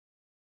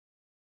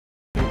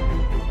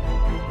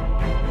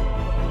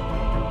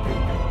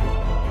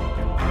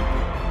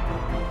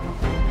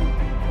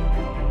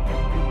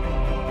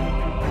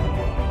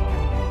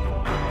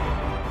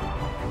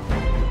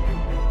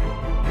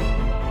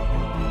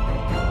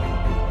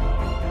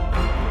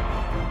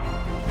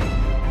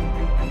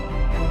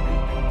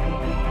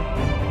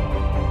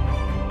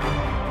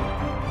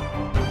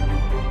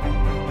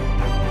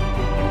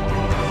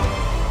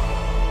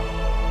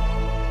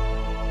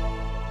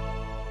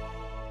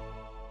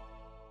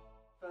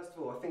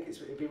think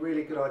it'd be a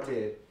really good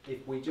idea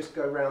if we just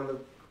go around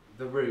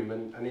the room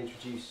and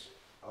introduce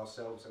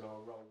ourselves and our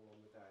role on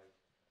the day.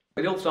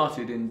 It all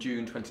started in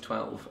June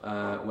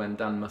 2012 when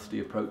Dan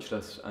Musty approached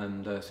us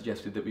and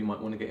suggested that we might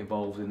want to get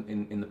involved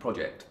in the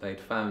project.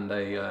 They'd found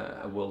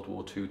a World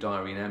War II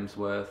diary in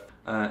Emsworth,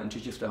 and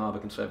Chichester Harbour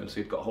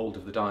Conservancy had got hold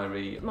of the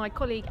diary. My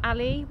colleague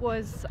Ali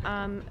was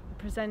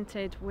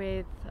presented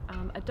with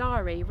a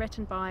diary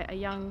written by a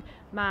young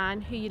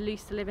man who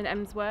used to live in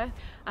Emsworth,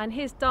 and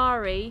his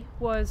diary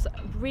was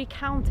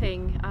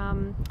recounting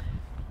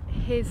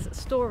his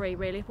story,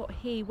 really, what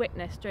he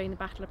witnessed during the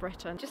Battle of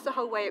Britain. Just the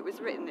whole way it was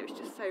written, it was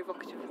just so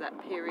evocative of that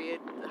period,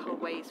 the whole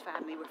way his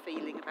family were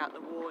feeling about the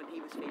war and he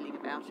was feeling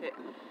about it.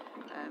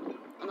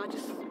 And I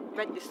just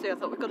read this through, I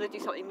thought we've got to do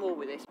something more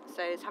with this.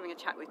 So I was having a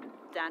chat with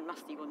Dan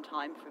Musty one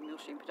time from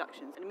Millstream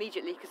Productions, and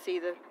immediately could see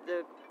the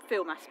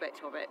film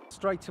aspect of it.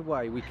 Straight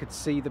away we could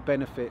see the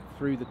benefit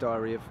through the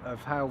diary of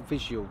how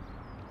visual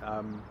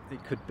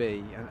it could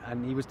be,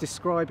 and he was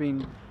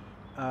describing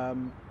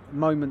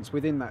moments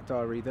within that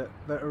diary that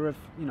are of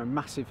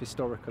massive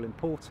historical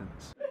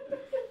importance.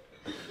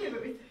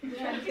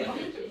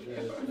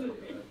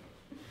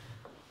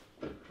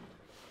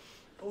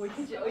 Or you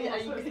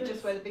could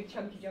just wear the big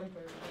chunky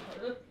jumper.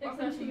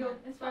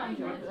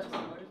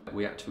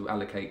 We had to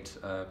allocate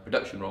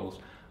production roles.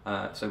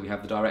 So we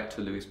have the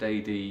director, Lewis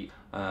Dady,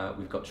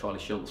 we've got Charlie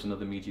Schultz,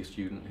 another media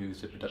student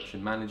who's the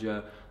production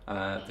manager,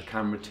 the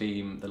camera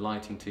team, the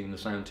lighting team, the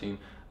sound team.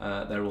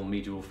 They're all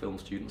media or film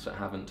students that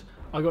haven't.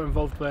 I got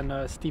involved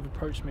when Steve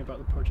approached me about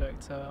the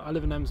project. I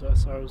live in Emsworth,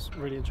 so I was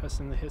really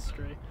interested in the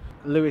history.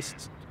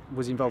 Lewis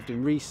was involved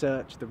in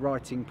research, the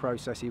writing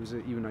process. He was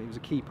a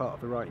key part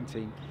of the writing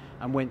team,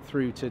 and went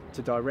through to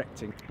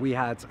directing. We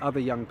had other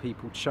young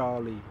people,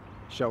 Charlie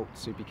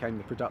Schultz, who became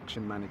the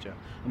production manager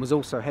and was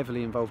also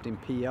heavily involved in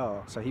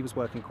PR, so he was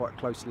working quite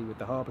closely with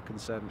the Harbour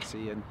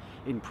Conservancy and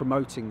in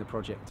promoting the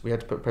project. We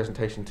had to put a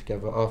presentation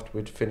together after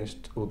we'd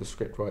finished all the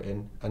script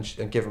writing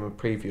and give them a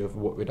preview of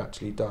what we'd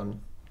actually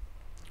done.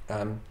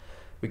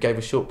 We gave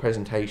a short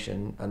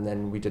presentation and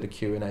then we did a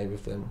Q&A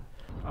with them.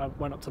 I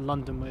went up to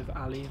London with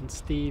Ali and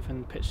Steve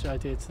and pitched the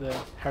idea to the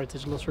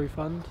Heritage Lottery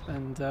Fund,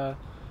 and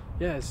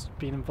yeah, it's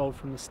been involved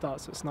from the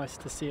start, so it's nice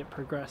to see it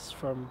progress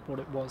from what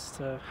it was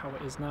to how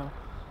it is now.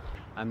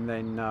 And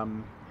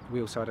then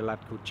we also had a lad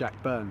called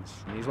Jack Burns.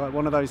 He's like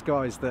one of those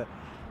guys that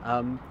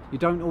you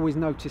don't always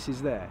notice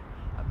is there,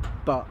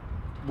 but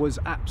was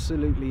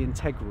absolutely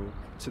integral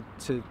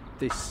to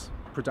this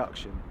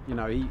production.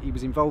 He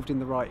was involved in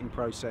the writing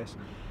process,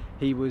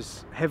 he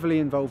was heavily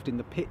involved in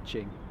the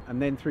pitching,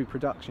 and then through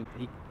production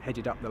he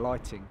headed up the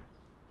lighting.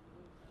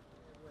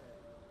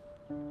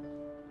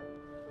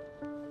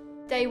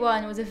 Day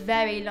one was a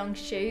very long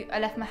shoot. I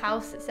left my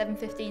house at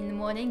 7:15 in the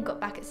morning, got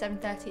back at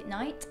 7:30 at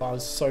night. I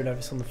was so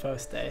nervous on the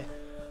first day,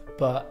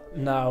 but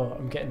now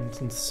I'm getting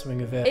into the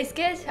swing of it. It's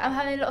good, I'm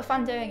having a lot of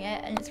fun doing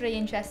it, and it's really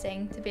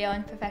interesting to be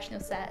on a professional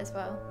set as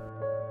well.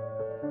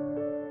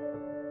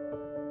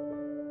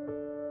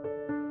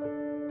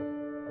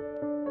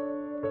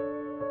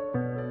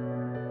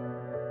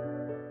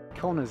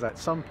 Connors, at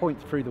some point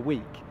through the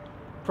week,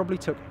 probably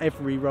took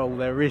every role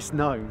there is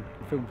known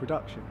in film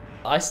production.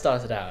 I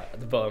started out at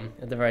the bottom,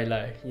 at the very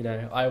low.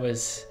 I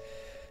was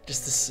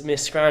just a mere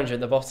scrounger at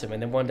the bottom,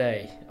 and then one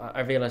day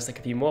I realised there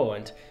could be more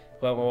and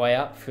worked my way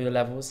up through the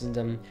levels,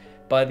 and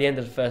by the end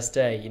of the first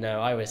day,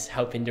 I was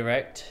helping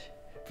direct,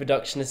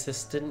 production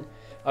assistant.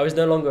 I was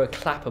no longer a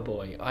clapper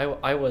boy,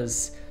 I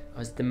was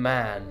the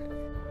man.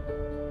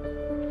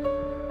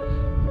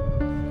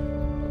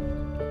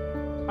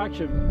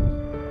 Action.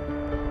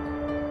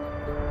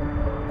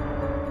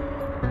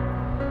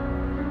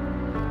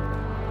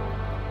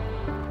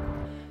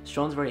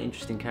 Sean's a very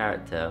interesting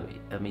character.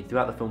 I mean,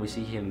 throughout the film we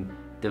see him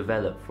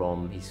develop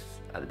from, he's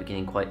at the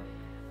beginning quite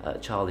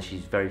childish,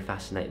 he's very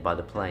fascinated by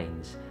the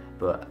planes,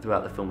 but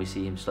throughout the film we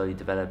see him slowly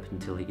develop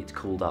until he gets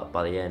called up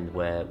by the end,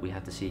 where we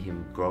have to see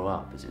him grow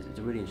up. It's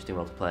a really interesting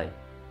role to play.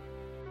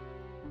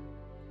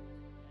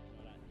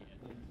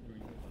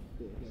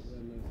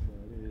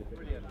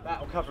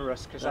 That'll cover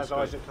us, because as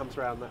Isaac comes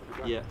round, that'll be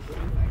great. Yeah.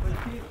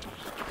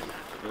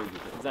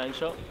 Is that in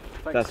shot?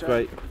 Thanks, That's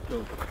great.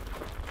 Cool.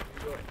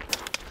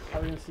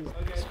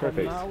 It's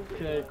perfect. Now.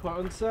 Okay, quiet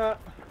on set.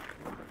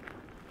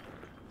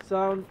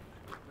 Sound.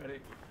 Ready.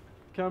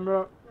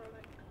 Camera.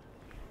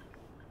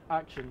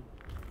 Action.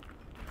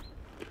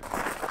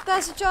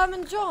 There's a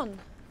German John.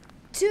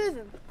 2 of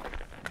them.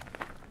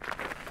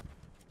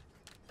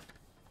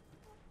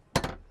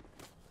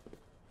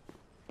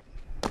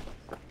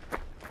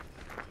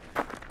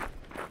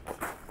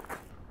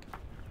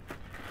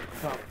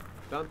 Cut.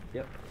 Done?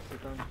 Yep.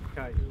 Done.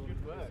 Okay.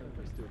 Good work.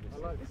 I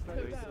like this.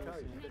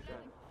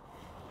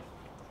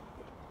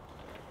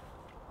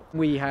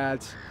 We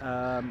had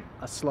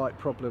a slight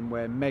problem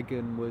where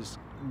Megan was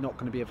not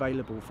going to be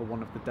available for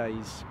one of the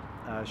day's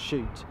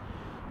shoot,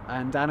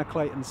 and Anna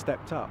Clayton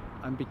stepped up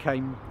and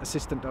became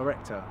assistant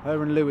director.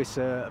 Her and Lewis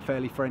are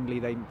fairly friendly,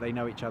 they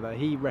know each other.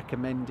 He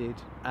recommended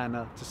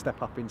Anna to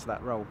step up into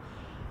that role,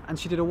 and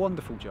she did a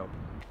wonderful job.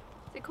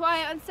 Is it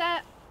quiet on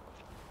set?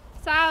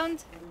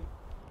 Sound,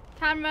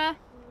 camera,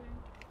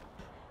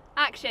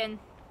 action.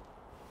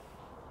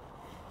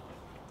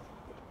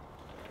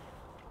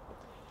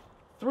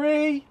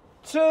 3,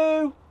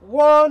 2,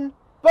 1,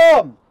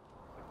 bomb!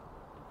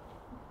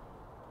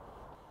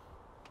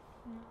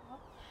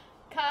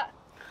 Cut.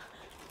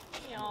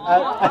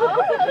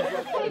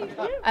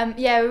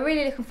 Yeah, we're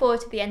really looking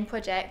forward to the end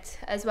project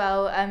as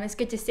well. It's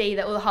good to see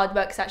that all the hard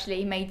work's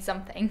actually made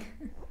something.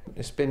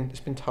 It's been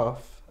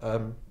tough,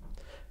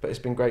 but it's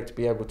been great to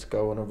be able to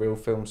go on a real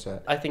film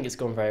set. I think it's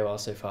gone very well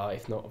so far,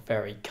 if not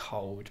very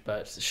cold,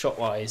 but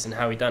shot-wise and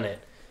how we done it,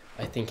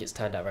 I think it's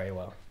turned out very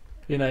well.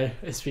 You know,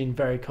 it's been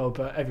very cold,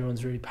 but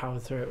everyone's really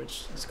powered through it,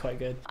 which is quite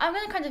good. I'm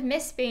going to kind of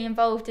miss being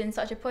involved in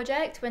such a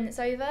project when it's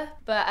over,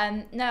 but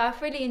no,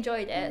 I've really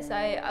enjoyed it, so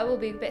I will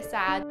be a bit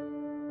sad.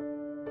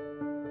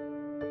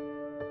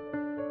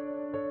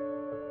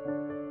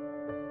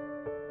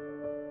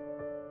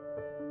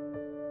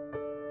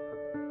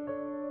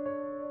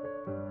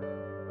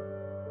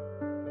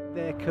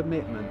 Their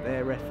commitment,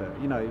 their effort,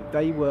 you know,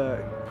 they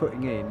were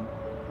putting in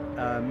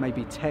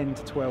maybe 10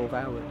 to 12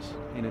 hours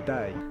in a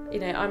day. You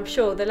know, I'm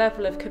sure the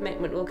level of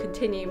commitment will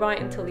continue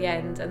right until the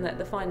end, and that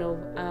the final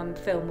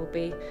film will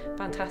be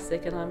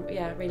fantastic, and I'm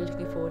really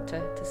looking forward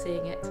to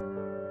seeing it.